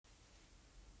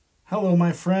Hello,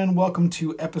 my friend. Welcome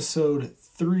to episode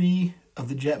 3 of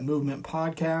the Jet Movement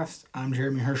Podcast. I'm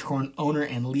Jeremy Hirschhorn, owner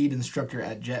and lead instructor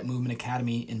at Jet Movement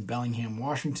Academy in Bellingham,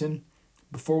 Washington.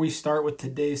 Before we start with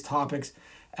today's topics,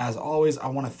 as always, I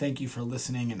want to thank you for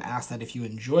listening and ask that if you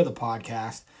enjoy the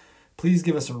podcast, please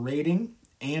give us a rating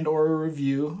and or a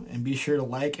review, and be sure to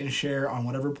like and share on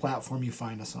whatever platform you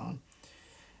find us on.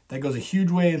 That goes a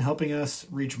huge way in helping us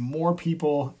reach more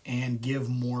people and give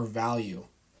more value.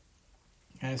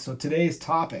 Okay, so today's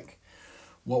topic,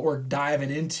 what we're diving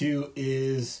into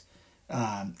is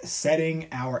setting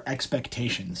our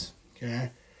expectations.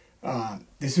 Okay,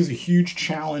 this is a huge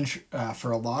challenge for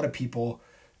a lot of people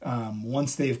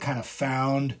once they've kind of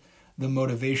found the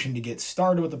motivation to get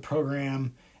started with the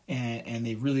program and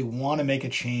they really want to make a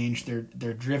change.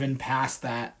 They're driven past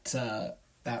that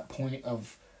point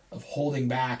of holding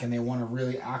back, and they want to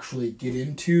really actually get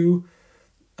into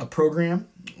a program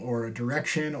or a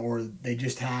direction, or they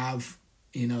just have,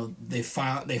 they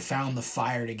found the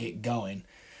fire to get going.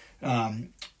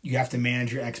 You have to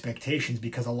manage your expectations,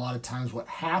 because a lot of times what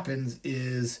happens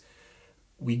is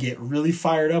we get really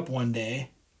fired up one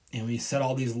day and we set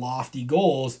all these lofty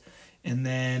goals, and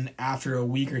then after a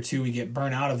week or two we get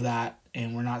burnt out of that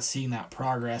and we're not seeing that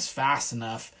progress fast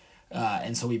enough,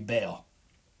 and so we bail.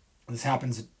 This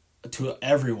happens to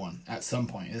everyone at some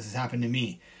point. This has happened to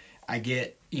me.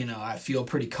 I feel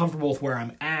pretty comfortable with where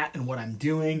I'm at and what I'm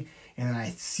doing, and then I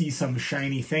see some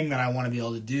shiny thing that I want to be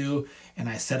able to do, and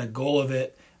I set a goal of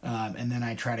it, and then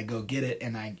I try to go get it,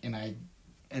 and I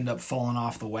end up falling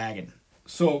off the wagon.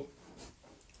 So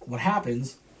what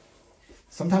happens,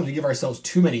 sometimes we give ourselves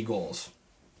too many goals,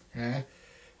 okay,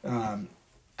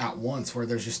 at once, where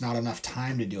there's just not enough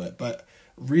time to do it. But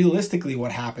realistically,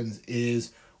 what happens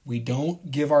is we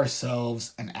don't give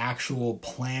ourselves an actual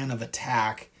plan of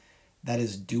attack that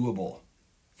is doable,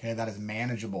 okay, that is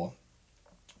manageable.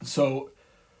 So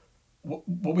what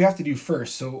we have to do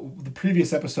first, so the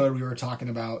previous episode we were talking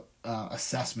about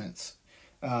assessments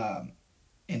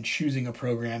and choosing a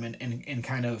program and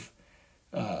kind of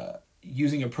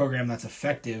using a program that's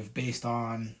effective based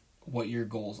on what your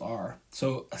goals are.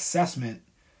 So assessment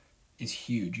is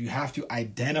huge. You have to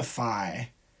identify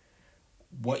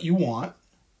what you want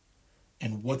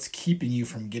and what's keeping you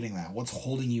from getting that, what's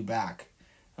holding you back.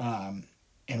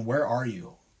 And where are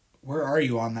you? Where are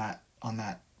you on that,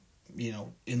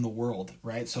 in the world,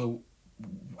 right? So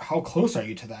how close are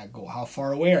you to that goal? How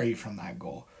far away are you from that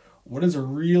goal? What is a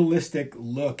realistic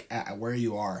look at where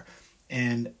you are?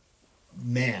 And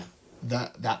man,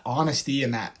 that honesty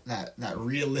and that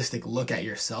realistic look at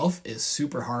yourself is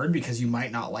super hard, because you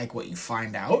might not like what you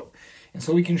find out. And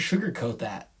so we can sugarcoat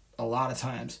that a lot of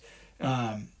times.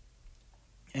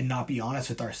 And not be honest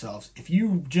with ourselves. If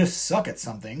you just suck at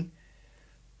something,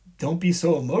 don't be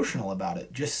so emotional about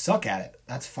it. Just suck at it.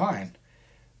 That's fine.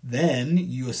 Then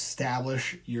you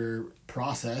establish your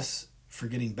process for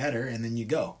getting better, and then you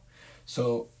go.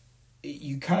 So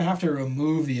you kind of have to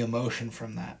remove the emotion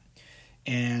from that.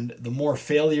 And the more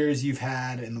failures you've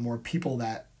had and the more people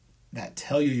that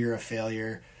tell you you're a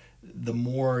failure, the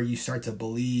more you start to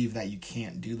believe that you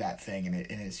can't do that thing. And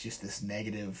it's just this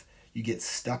negative, you get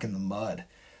stuck in the mud.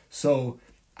 So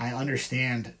I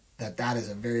understand that is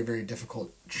a very, very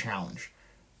difficult challenge.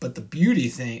 But the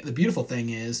beautiful thing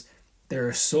is there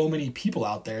are so many people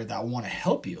out there that want to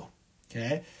help you.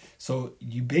 Okay. So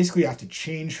you basically have to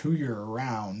change who you're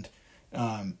around,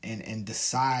 and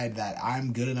decide that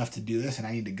I'm good enough to do this and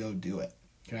I need to go do it.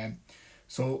 Okay.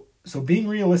 So being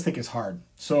realistic is hard.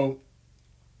 So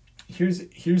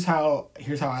here's how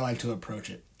I like to approach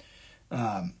it.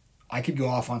 I could go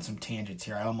off on some tangents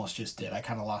here. I almost just did. I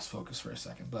kind of lost focus for a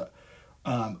second. But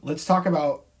let's talk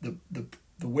about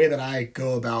the way that I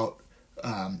go about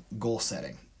goal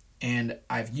setting. And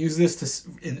I've used this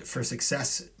for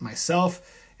success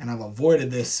myself, and I've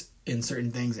avoided this in certain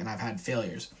things, and I've had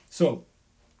failures. So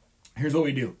here's what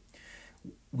we do.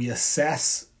 We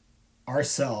assess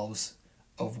ourselves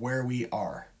of where we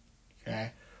are.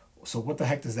 Okay? So what the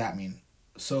heck does that mean?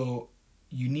 So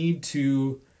you need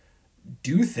to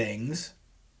do things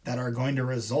that are going to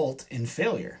result in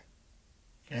failure.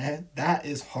 Okay? That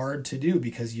is hard to do,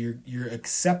 because you're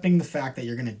accepting the fact that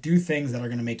you're going to do things that are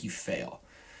going to make you fail.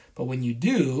 But when you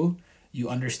do, you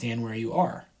understand where you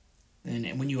are.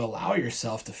 And when you allow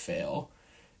yourself to fail,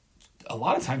 a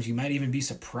lot of times you might even be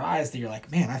surprised that you're like,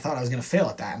 man, I thought I was going to fail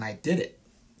at that, and I did it.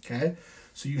 Okay?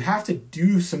 So you have to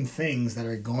do some things that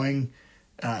are going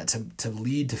to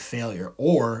lead to failure,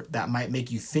 or that might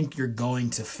make you think you're going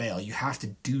to fail. You have to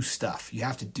do stuff. You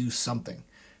have to do something.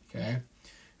 Okay?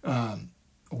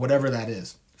 Whatever that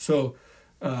is. So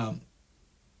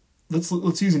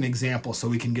let's use an example so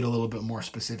we can get a little bit more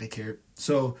specific here.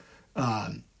 So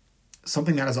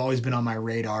something that has always been on my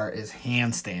radar is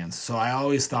handstands. So I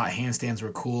always thought handstands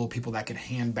were cool. People that could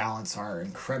hand balance are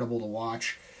incredible to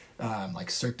watch, like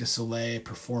Cirque du Soleil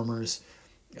performers,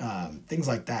 things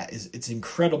like that. It's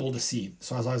incredible to see.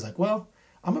 So I was always like, well,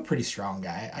 I'm a pretty strong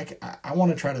guy. I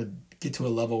want to try to get to a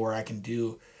level where I can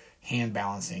do hand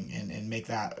balancing and make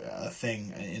that a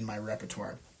thing in my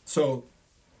repertoire. So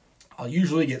I'll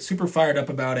usually get super fired up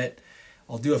about it.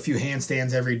 I'll do a few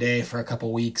handstands every day for a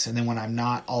couple weeks, and then when I'm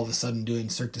not all of a sudden doing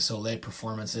Cirque du Soleil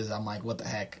performances, I'm like, what the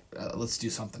heck? Let's do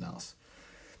something else.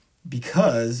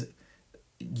 Because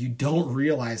you don't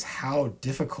realize how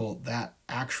difficult that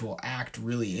actual act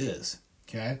really is.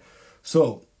 Okay?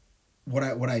 So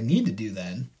what I need to do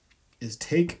then is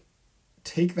take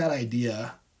that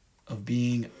idea of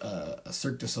being a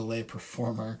Cirque du Soleil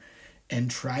performer and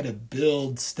try to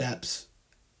build steps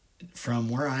from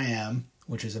where I am,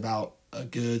 which is about a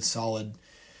good solid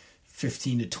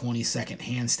 15 to 20 second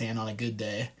handstand on a good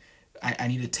day. I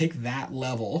need to take that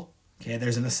level. Okay,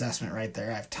 there's an assessment right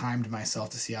there. I've timed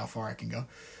myself to see how far I can go.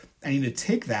 I need to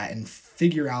take that and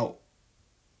figure out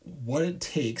what it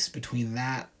takes between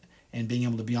that and being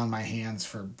able to be on my hands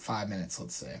for 5 minutes,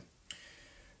 let's say.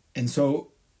 And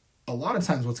so a lot of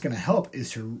times what's going to help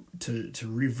is to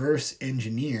reverse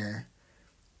engineer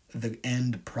the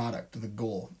end product, the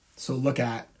goal. So look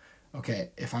at, okay,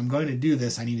 if I'm going to do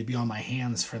this, I need to be on my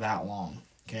hands for that long,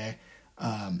 okay?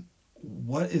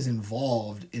 What is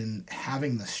involved in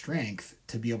having the strength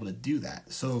to be able to do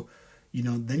that? So,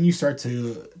 then you start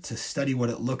to study what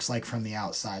it looks like from the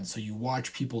outside. So you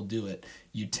watch people do it.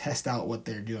 You test out what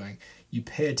they're doing. You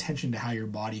pay attention to how your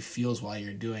body feels while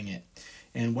you're doing it.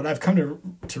 And what I've come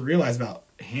to realize about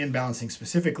hand balancing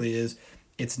specifically is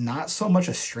it's not so much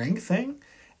a strength thing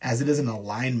as it is an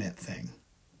alignment thing,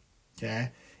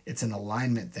 okay? It's an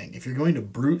alignment thing. If you're going to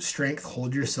brute strength,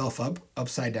 hold yourself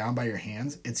upside down by your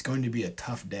hands, it's going to be a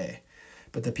tough day.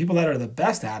 But the people that are the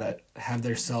best at it have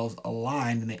themselves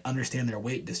aligned and they understand their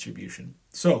weight distribution.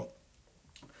 So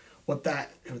what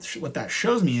that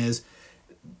shows me is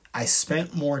I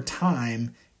spent more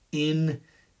time in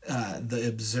the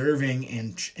observing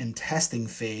and testing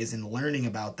phase and learning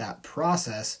about that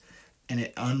process, and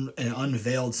it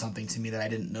unveiled something to me that I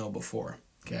didn't know before,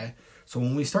 okay? So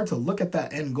when we start to look at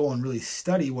that end goal and really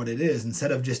study what it is,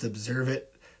 instead of just observe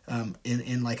it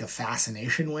in like a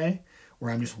fascination way,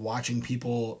 where I'm just watching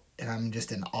people and I'm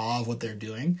just in awe of what they're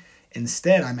doing,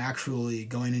 instead I'm actually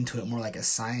going into it more like a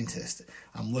scientist.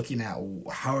 I'm looking at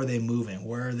how are they moving,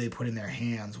 where are they putting their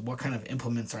hands, what kind of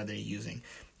implements are they using.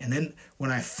 And then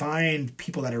when I find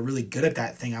people that are really good at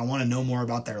that thing, I want to know more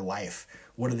about their life.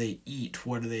 What do they eat?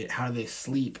 How do they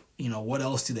sleep? What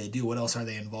else do they do? What else are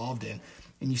they involved in?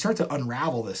 And you start to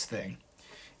unravel this thing.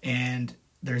 And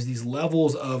there's these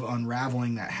levels of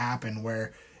unraveling that happen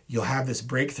where you'll have this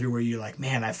breakthrough where you're like,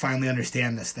 man, I finally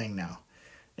understand this thing now.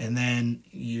 And then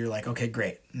you're like, okay,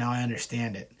 great. Now I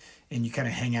understand it. And you kind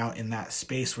of hang out in that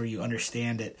space where you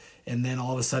understand it. And then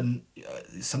all of a sudden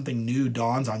something new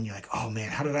dawns on you, like, oh man,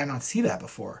 how did I not see that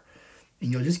before?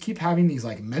 And you'll just keep having these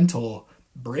like mental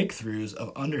breakthroughs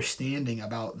of understanding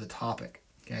about the topic.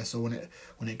 Okay, so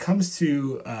when it comes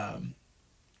to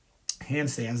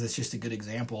handstands, that's just a good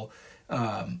example.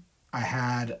 I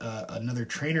had another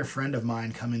trainer friend of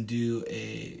mine come and do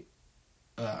a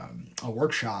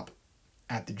workshop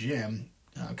at the gym,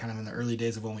 kind of in the early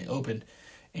days of when we opened,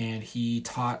 and he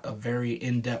taught a very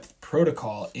in-depth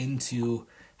protocol into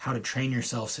how to train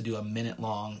yourself to do a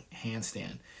minute-long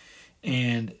handstand.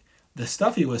 And the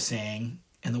stuff he was saying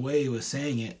and the way he was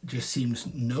saying it just seems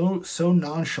so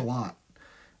nonchalant.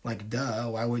 Like, duh,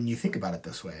 why wouldn't you think about it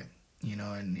this way?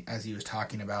 And as he was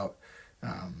talking about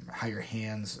how your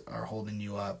hands are holding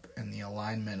you up and the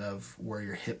alignment of where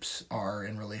your hips are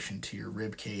in relation to your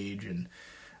rib cage and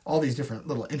all these different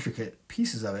little intricate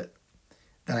pieces of it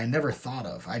that I never thought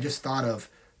of. I just thought of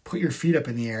put your feet up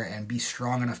in the air and be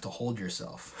strong enough to hold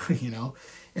yourself,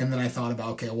 And then I thought about,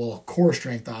 okay, well, core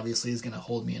strength obviously is going to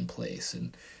hold me in place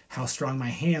and how strong my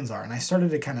hands are. And I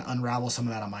started to kind of unravel some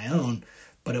of that on my own,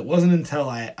 but it wasn't until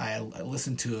I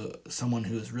listened to someone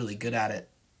who is really good at it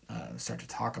start to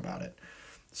talk about it.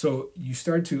 So you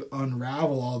start to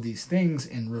unravel all these things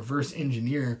and reverse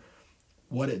engineer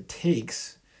what it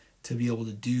takes to be able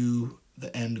to do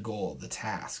the end goal, the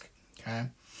task, okay?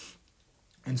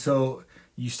 And so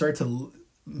you start to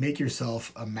make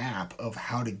yourself a map of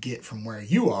how to get from where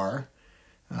you are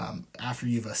after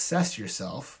you've assessed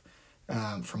yourself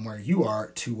from where you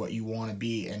are to what you want to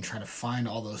be, and try to find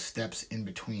all those steps in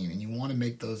between. And you want to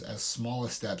make those as small a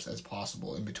steps as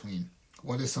possible in between.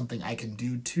 What is something I can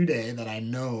do today that I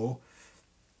know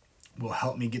will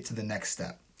help me get to the next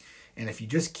step. And if you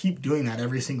just keep doing that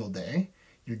every single day,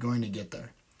 you're going to get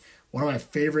there. One of my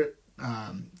favorite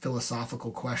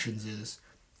philosophical questions is,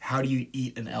 how do you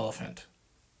eat an elephant?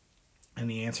 And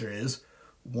the answer is,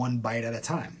 one bite at a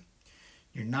time.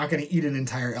 You're not going to eat an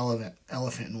entire elephant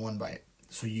in one bite.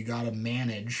 So you got to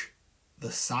manage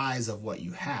the size of what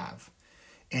you have.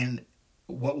 And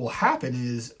what will happen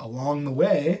is, along the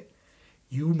way,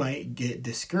 you might get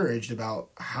discouraged about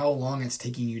how long it's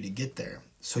taking you to get there.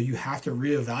 So you have to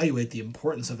reevaluate the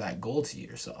importance of that goal to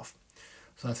yourself.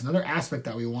 So that's another aspect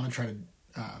that we want to try to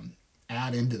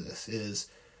add into this, is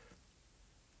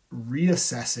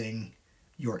reassessing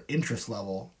your interest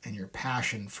level and your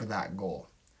passion for that goal.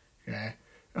 Okay.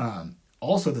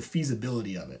 Also the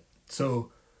feasibility of it.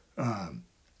 So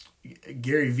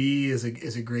Gary Vee is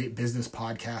a great business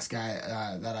podcast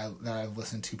guy that I've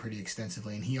listened to pretty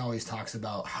extensively, and he always talks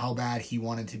about how bad he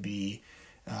wanted to be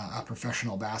a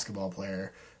professional basketball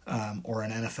player or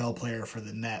an NFL player for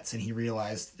the Nets, and he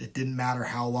realized it didn't matter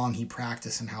how long he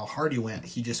practiced and how hard he went,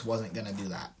 he just wasn't going to do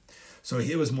that. So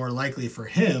it was more likely for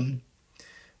him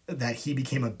that he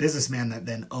became a businessman that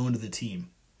then owned the team.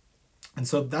 And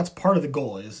so that's part of the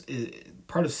goal, is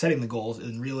part of setting the goals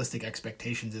and realistic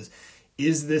expectations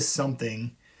is this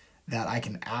something that I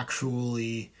can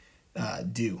actually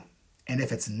do? And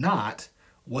if it's not,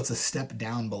 what's a step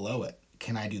down below it?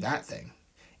 Can I do that thing?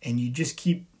 And you just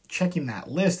keep checking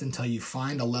that list until you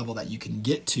find a level that you can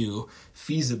get to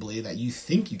feasibly, that you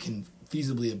think you can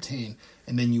feasibly obtain,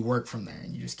 and then you work from there,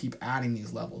 and you just keep adding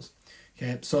these levels.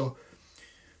 Okay, so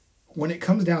when it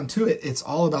comes down to it, it's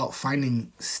all about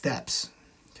finding steps,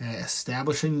 okay?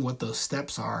 Establishing what those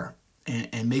steps are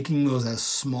and making those as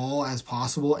small as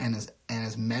possible and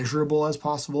as measurable as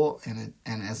possible and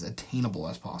as attainable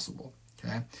as possible,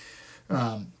 okay?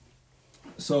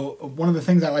 So one of the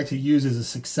things I like to use is a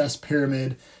success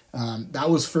pyramid. That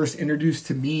was first introduced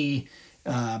to me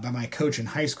by my coach in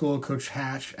high school, Coach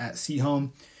Hatch at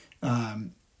Seahome.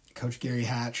 Coach Gary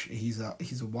Hatch, he's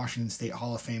a Washington State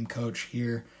Hall of Fame coach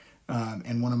here.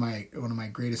 And one of my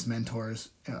greatest mentors,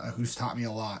 who's taught me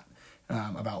a lot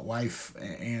about life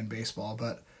and baseball.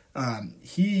 But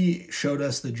he showed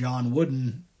us the John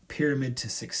Wooden pyramid to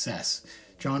success.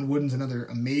 John Wooden's another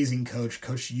amazing coach,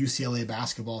 coached UCLA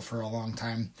basketball for a long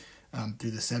time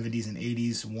through the 70s and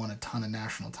 80s, won a ton of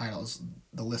national titles.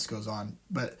 The list goes on.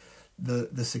 But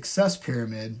the success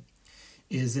pyramid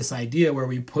is this idea where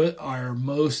we put our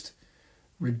most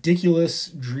ridiculous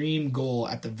dream goal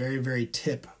at the very, very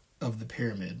tip of the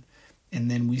pyramid,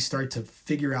 and then we start to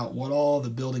figure out what all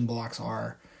the building blocks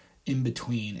are in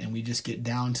between, and we just get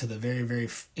down to the very, very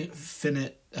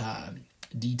finite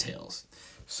details.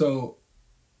 So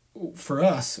for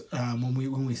us, when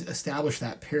we established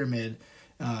that pyramid,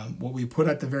 what we put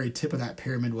at the very tip of that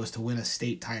pyramid was to win a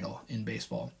state title in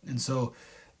baseball. And so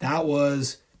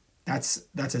that's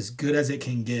as good as it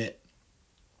can get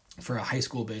for a high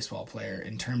school baseball player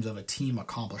in terms of a team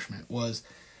accomplishment, was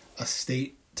a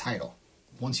state title.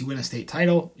 Once you win a state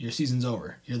title, your season's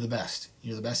over. You're the best.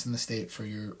 You're the best in the state for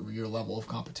your level of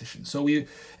competition. So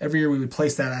every year we would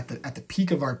place that at the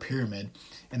peak of our pyramid,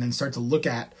 and then start to look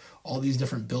at all these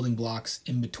different building blocks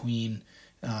in between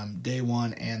day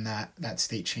one and that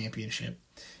state championship.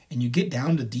 And you get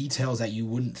down to details that you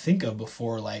wouldn't think of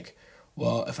before, like,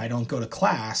 well, if I don't go to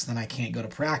class, then I can't go to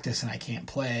practice, and I can't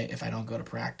play if I don't go to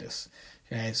practice.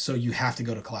 Okay, so you have to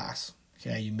go to class.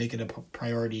 Okay, you make it a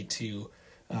priority to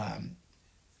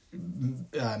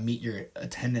meet your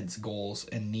attendance goals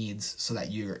and needs so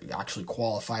that you're actually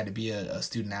qualified to be a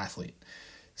student athlete.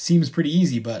 Seems pretty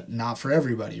easy, but not for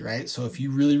everybody, right? So if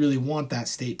you really, really want that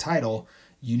state title,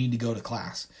 you need to go to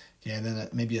class. Okay, and then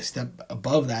maybe a step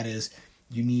above that is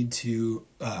you need to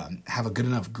have a good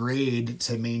enough grade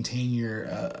to maintain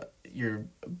your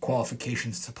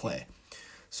qualifications to play.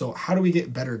 So how do we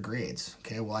get better grades?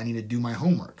 Okay, well, I need to do my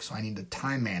homework, so I need to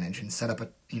time manage and set up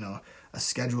a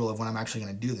schedule of when I'm actually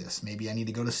going to do this. Maybe I need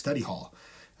to go to study hall.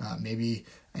 Maybe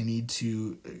I need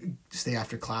to stay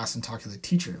after class and talk to the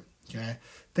teacher. Okay,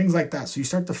 things like that. So you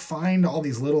start to find all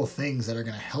these little things that are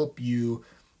going to help you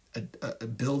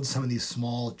build some of these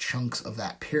small chunks of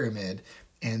that pyramid.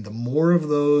 And the more of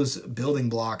those building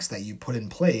blocks that you put in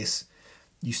place,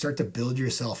 you start to build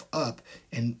yourself up,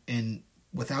 and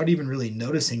without even really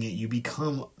noticing it, you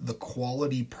become the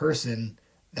quality person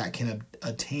that can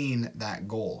attain that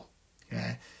goal.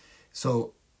 Okay,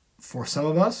 so for some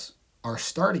of us, our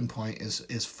starting point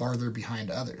is farther behind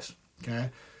others.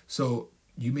 Okay, so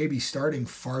you may be starting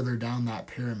farther down that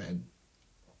pyramid,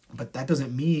 but that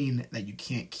doesn't mean that you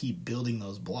can't keep building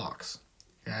those blocks.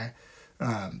 Okay,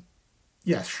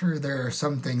 yeah, sure, there are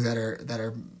some things that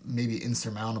are maybe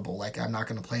insurmountable. Like I'm not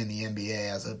going to play in the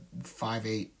NBA as a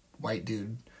 5'8" white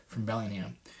dude from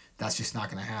Bellingham. That's just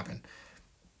not going to happen.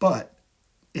 But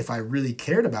if I really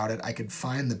cared about it, I could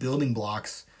find the building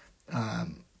blocks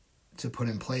to put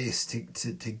in place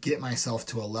to get myself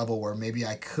to a level where maybe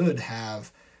I could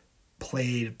have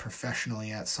played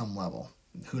professionally at some level.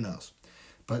 Who knows?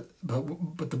 But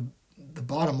the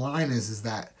bottom line is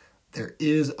that there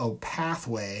is a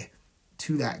pathway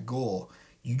to that goal.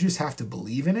 You just have to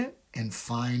believe in it and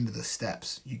find the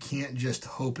steps. You can't just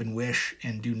hope and wish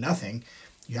and do nothing.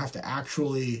 You have to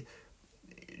actually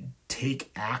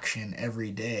take action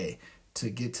every day to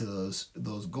get to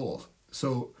those goals.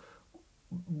 So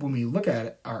when we look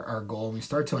at our goal and we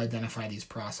start to identify these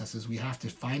processes, we have to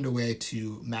find a way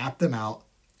to map them out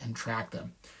and track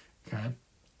them. Okay.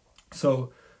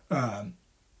 So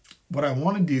what I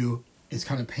want to do is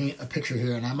kind of paint a picture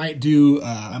here, and I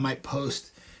might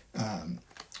post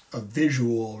a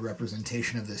visual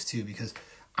representation of this too, because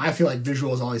I feel like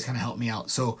visuals always kind of help me out.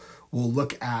 So we'll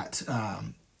look at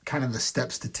kind of the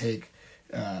steps to take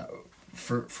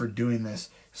for doing this.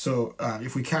 So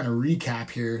if we kind of recap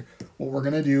here, what we're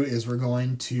going to do is we're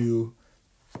going to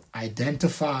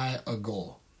identify a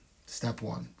goal. Step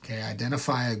 1, okay,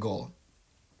 identify a goal.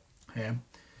 Okay.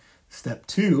 Step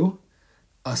 2,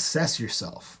 assess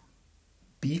yourself.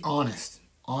 Be honest.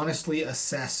 Honestly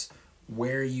assess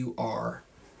where you are.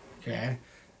 Okay.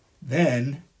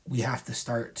 Then we have to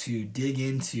start to dig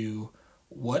into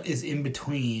what is in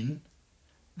between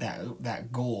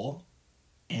that goal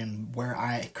and where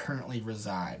I currently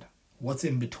reside. What's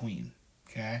in between.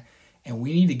 Okay. And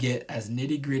we need to get as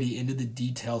nitty gritty into the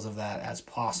details of that as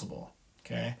possible.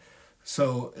 Okay.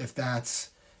 So if that's,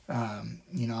 I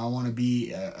want to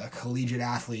be a collegiate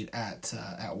athlete at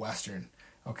Western.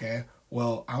 Okay.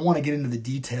 Well, I want to get into the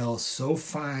details so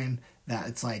fine that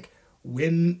it's like,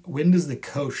 when does the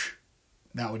coach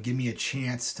that would give me a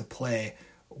chance to play,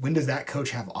 when does that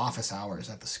coach have office hours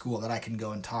at the school that I can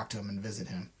go and talk to him and visit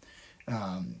him?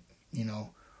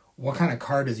 What kind of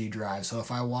car does he drive? So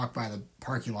if I walk by the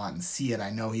parking lot and see it,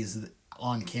 I know he's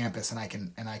on campus, and I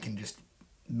can just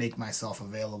make myself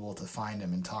available to find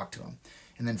him and talk to him,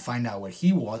 and then find out what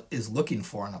he is looking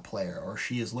for in a player, or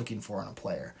she is looking for in a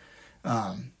player,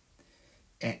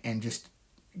 and just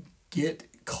get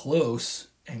close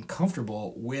and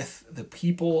comfortable with the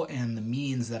people and the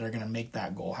means that are going to make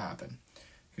that goal happen.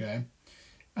 Okay.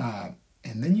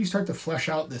 And then you start to flesh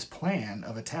out this plan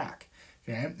of attack.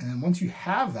 Okay. And then once you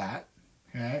have that,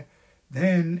 okay,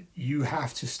 then you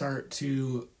have to start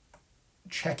to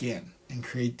check in and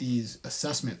create these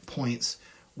assessment points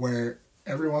where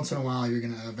every once in a while you're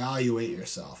going to evaluate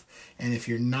yourself. And if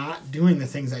you're not doing the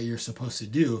things that you're supposed to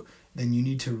do, then you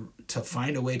need to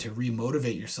find a way to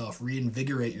remotivate yourself,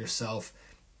 reinvigorate yourself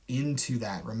into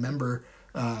that. Remember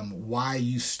why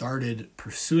you started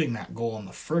pursuing that goal in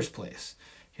the first place,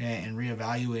 okay, and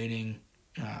reevaluating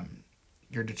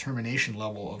your determination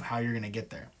level of how you're going to get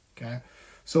there. Okay,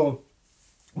 so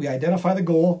we identify the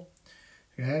goal.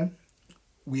 Okay,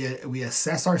 we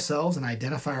assess ourselves and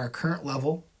identify our current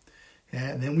level.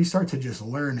 Okay? And then we start to just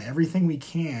learn everything we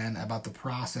can about the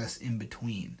process in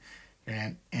between.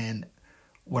 Okay? And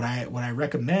what I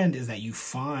recommend is that you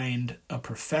find a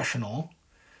professional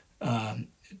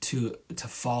to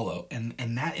follow,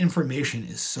 and that information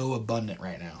is so abundant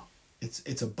right now.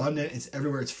 It's abundant. It's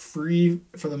everywhere. It's free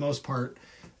for the most part.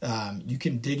 You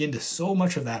can dig into so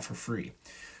much of that for free.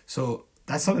 So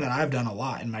that's something that I've done a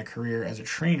lot in my career as a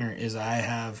trainer. Is I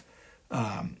have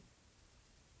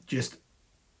just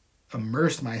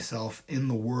immersed myself in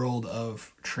the world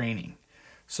of training.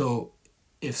 So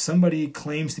if somebody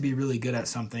claims to be really good at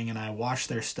something and I watch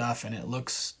their stuff and it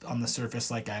looks on the surface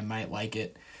like I might like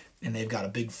it, and they've got a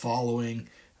big following,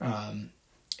 and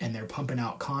they're pumping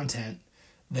out content,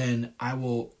 then I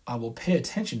will pay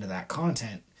attention to that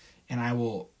content, and I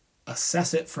will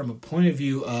assess it from a point of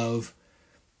view of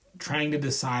trying to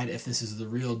decide if this is the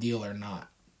real deal or not,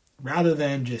 rather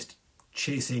than just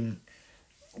chasing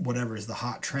whatever is the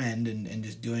hot trend and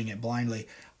just doing it blindly.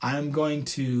 I'm going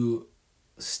to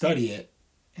study it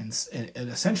and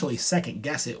essentially second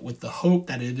guess it with the hope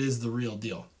that it is the real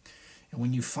deal. And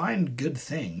when you find good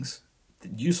things,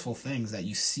 useful things that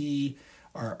you see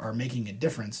are making a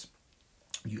difference,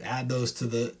 you add those to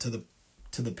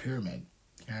the pyramid.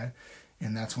 Okay,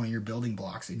 and that's one of your building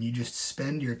blocks. And you just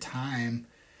spend your time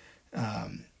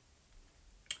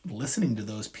listening to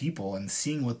those people and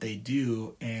seeing what they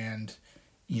do, and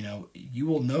you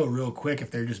will know real quick if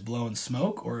they're just blowing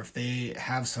smoke or if they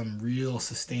have some real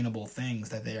sustainable things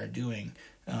that they are doing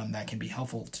that can be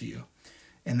helpful to you.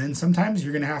 And then sometimes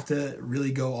you're going to have to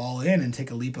really go all in and take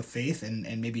a leap of faith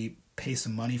and maybe pay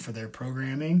some money for their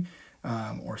programming,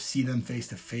 or see them face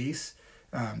to face,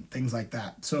 things like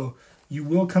that. So you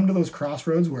will come to those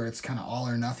crossroads where it's kind of all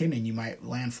or nothing and you might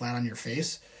land flat on your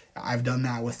face. I've done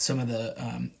that with some of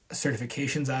the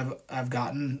certifications I've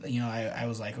gotten. I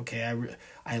was like, okay,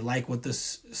 I like what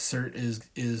this cert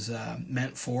is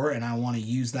meant for, and I want to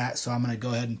use that, so I'm going to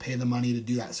go ahead and pay the money to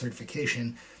do that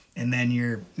certification. And then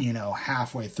you're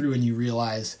halfway through and you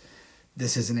realize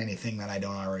this isn't anything that I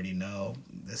don't already know.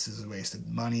 This is a waste of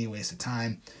money, waste of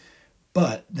time.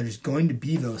 But there's going to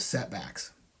be those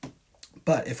setbacks.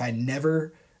 But if I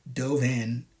never dove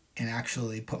in and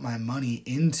actually put my money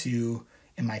into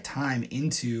and my time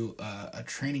into a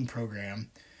training program,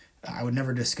 I would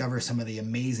never discover some of the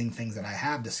amazing things that I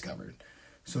have discovered.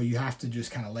 So you have to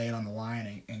just kind of lay it on the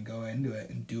line and go into it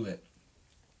and do it.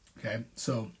 Okay,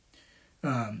 so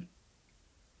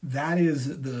that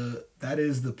is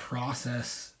the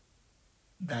process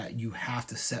that you have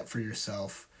to set for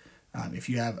yourself.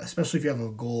 Especially if you have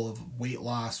a goal of weight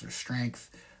loss or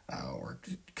strength, or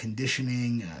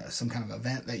conditioning, some kind of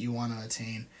event that you want to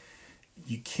attain.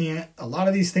 A lot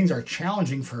of these things are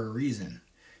challenging for a reason.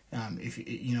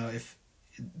 If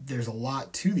there's a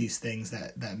lot to these things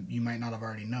that you might not have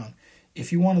already known.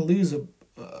 If you want to lose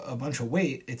a bunch of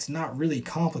weight, it's not really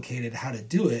complicated how to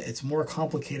do it. It's more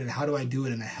complicated, how do I do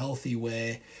it in a healthy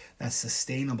way that's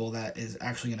sustainable, that is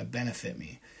actually going to benefit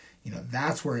me.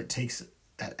 That's where it takes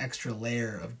that extra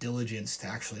layer of diligence to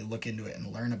actually look into it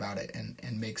and learn about it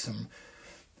and make some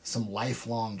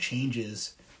lifelong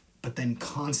changes, but then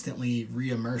constantly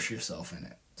re-immerse yourself in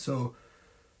it. So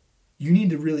you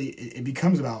need to it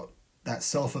becomes about that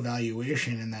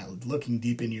self-evaluation and that looking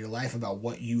deep into your life about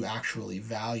what you actually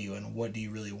value and what do you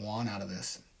really want out of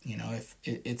this. If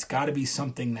it's got to be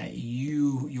something that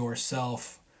you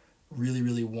yourself really,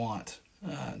 really want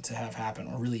to have happen,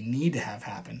 or really need to have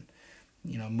happen.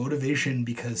 Motivation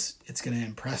because it's going to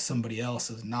impress somebody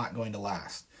else is not going to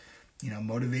last.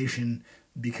 Motivation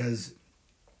because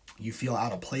you feel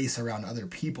out of place around other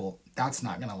people, that's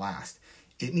not going to last.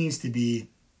 It needs to be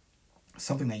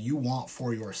something that you want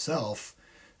for yourself,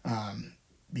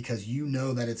 because you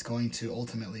know that it's going to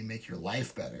ultimately make your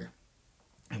life better.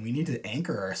 And we need to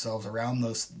anchor ourselves around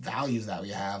those values that we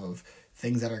have of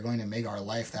things that are going to make our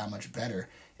life that much better.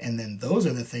 And then those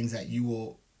are the things that you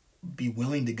will be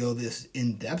willing to go this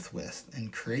in depth with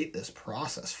and create this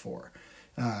process for.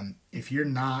 If you're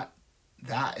not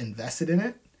that invested in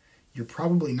it, you're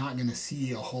probably not going to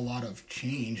see a whole lot of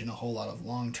change and a whole lot of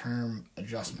long-term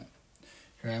adjustment.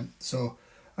 Okay, so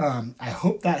I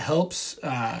hope that helps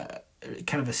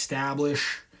kind of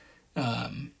establish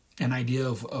an idea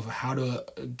of how to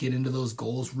get into those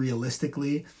goals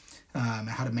realistically,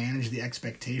 how to manage the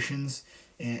expectations,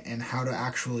 and how to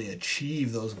actually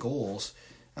achieve those goals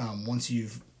once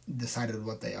you've decided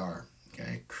what they are.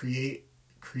 Okay, create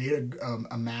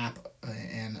a map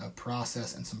and a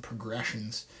process and some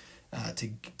progressions to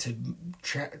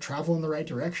travel in the right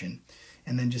direction,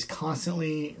 and then just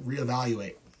constantly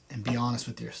reevaluate and be honest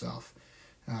with yourself.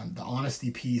 The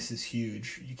honesty piece is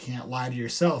huge. You can't lie to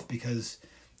yourself because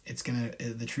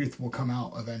the truth will come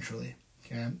out eventually.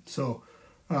 Okay, so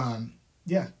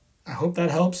I hope that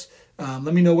helps.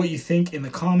 Let me know what you think in the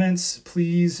comments.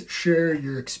 Please share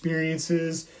your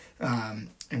experiences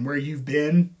and where you've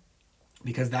been,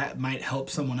 because that might help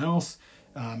someone else.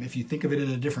 If you think of it in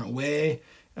a different way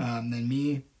than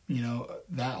me,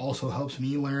 that also helps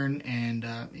me learn. And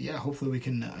hopefully we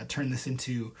can turn this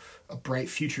into a bright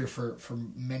future for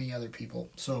many other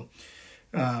people. So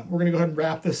we're going to go ahead and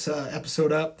wrap this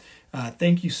episode up.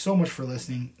 Thank you so much for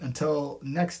listening. Until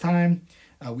next time,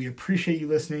 we appreciate you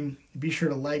listening. Be sure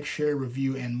to like, share,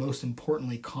 review, and most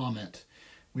importantly, comment.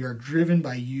 We are driven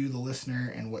by you, the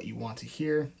listener, and what you want to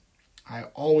hear. I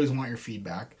always want your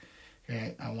feedback.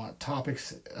 Okay, I want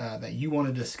topics that you want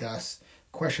to discuss,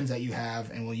 questions that you have,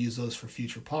 and we'll use those for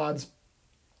future pods.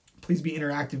 Please be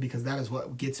interactive, because that is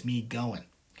what gets me going.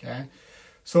 Okay,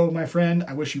 so my friend,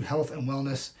 I wish you health and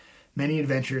wellness, many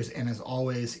adventures, and as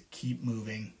always, keep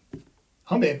moving.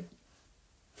 Hum, babe.